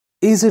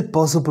Is it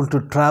possible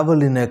to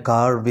travel in a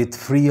car with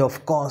free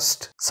of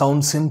cost?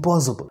 Sounds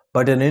impossible.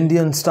 But an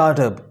Indian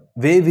startup,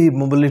 EVA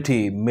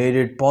Mobility, made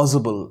it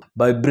possible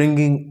by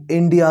bringing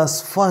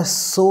India's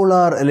first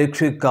solar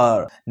electric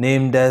car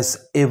named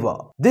as EVA.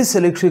 This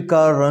electric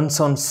car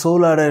runs on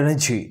solar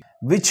energy,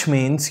 which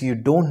means you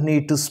don't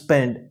need to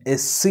spend a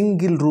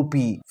single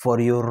rupee for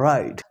your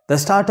ride. The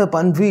startup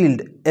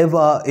unveiled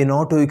EVA in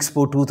Auto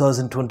Expo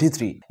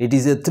 2023. It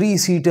is a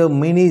 3-seater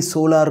mini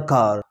solar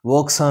car,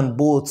 works on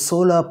both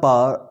solar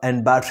power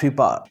and battery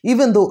power.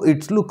 Even though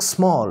it looks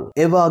small,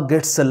 EVA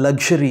gets the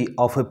luxury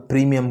of a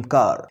premium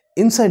car.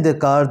 Inside the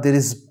car, there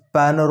is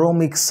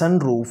panoramic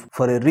sunroof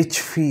for a rich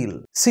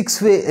feel,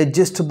 6-way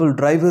adjustable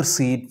driver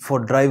seat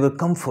for driver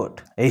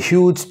comfort, a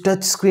huge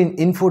touchscreen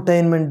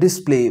infotainment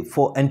display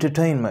for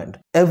entertainment.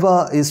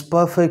 EVA is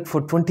perfect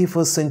for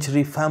 21st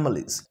century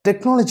families.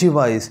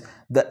 Technology-wise,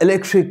 the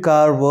electric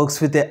car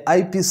works with a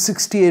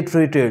IP68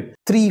 rated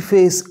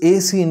 3-phase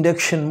AC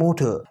induction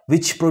motor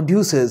which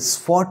produces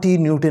 40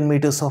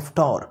 Nm of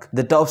torque.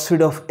 The top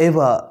speed of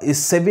EVA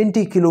is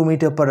 70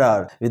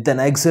 km/h with an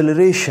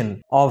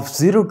acceleration of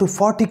 0 to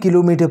 40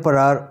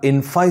 km/h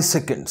in 5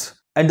 seconds.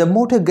 And the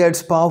motor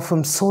gets power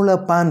from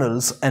solar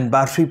panels and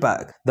battery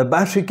pack. The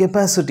battery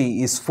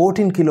capacity is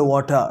 14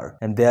 kWh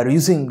and they are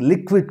using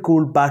liquid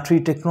cooled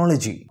battery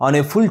technology. On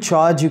a full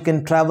charge, you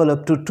can travel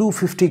up to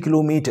 250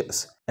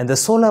 km. And the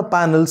solar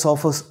panels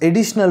offers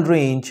additional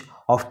range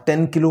of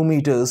 10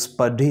 km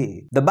per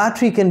day. The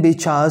battery can be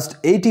charged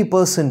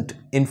 80%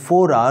 in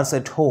 4 hours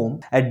at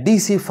home. At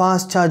DC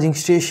fast charging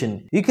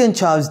station, you can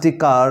charge the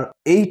car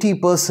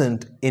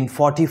 80% in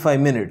 45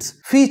 minutes.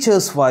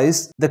 Features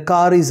wise, the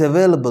car is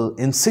available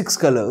in 6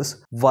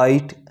 colors: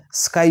 white,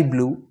 sky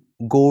blue,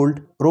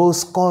 gold,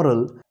 rose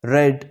coral,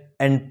 red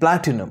and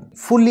platinum.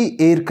 Fully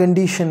air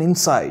conditioned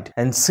inside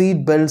and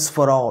seat belts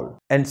for all.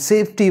 And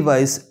safety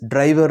wise,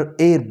 driver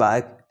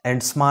airbag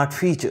and smart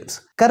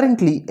features.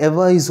 Currently,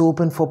 EVA is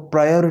open for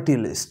priority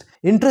list.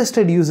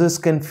 Interested users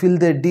can fill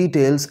their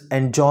details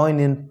and join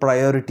in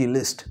priority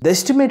list. The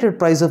estimated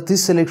price of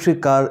this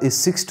electric car is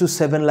 6 to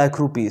 7 lakh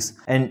rupees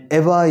and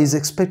EVA is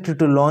expected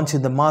to launch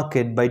in the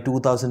market by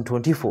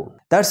 2024.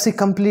 That's the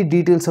complete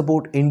details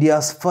about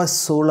India's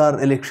first solar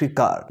electric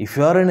car. If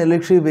you are an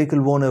electric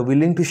vehicle owner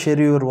willing to share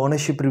your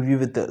ownership review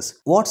with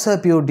us,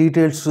 WhatsApp your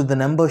details to the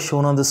number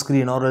shown on the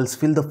screen or else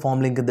fill the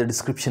form link in the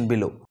description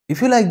below.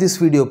 If you like this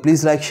video,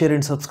 please like, share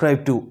and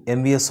subscribe to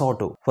MVS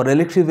Auto. For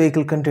electric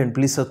vehicle content,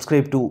 please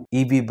subscribe to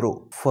EV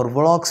Bro. For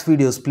vlogs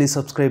videos, please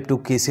subscribe to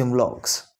KCM Vlogs.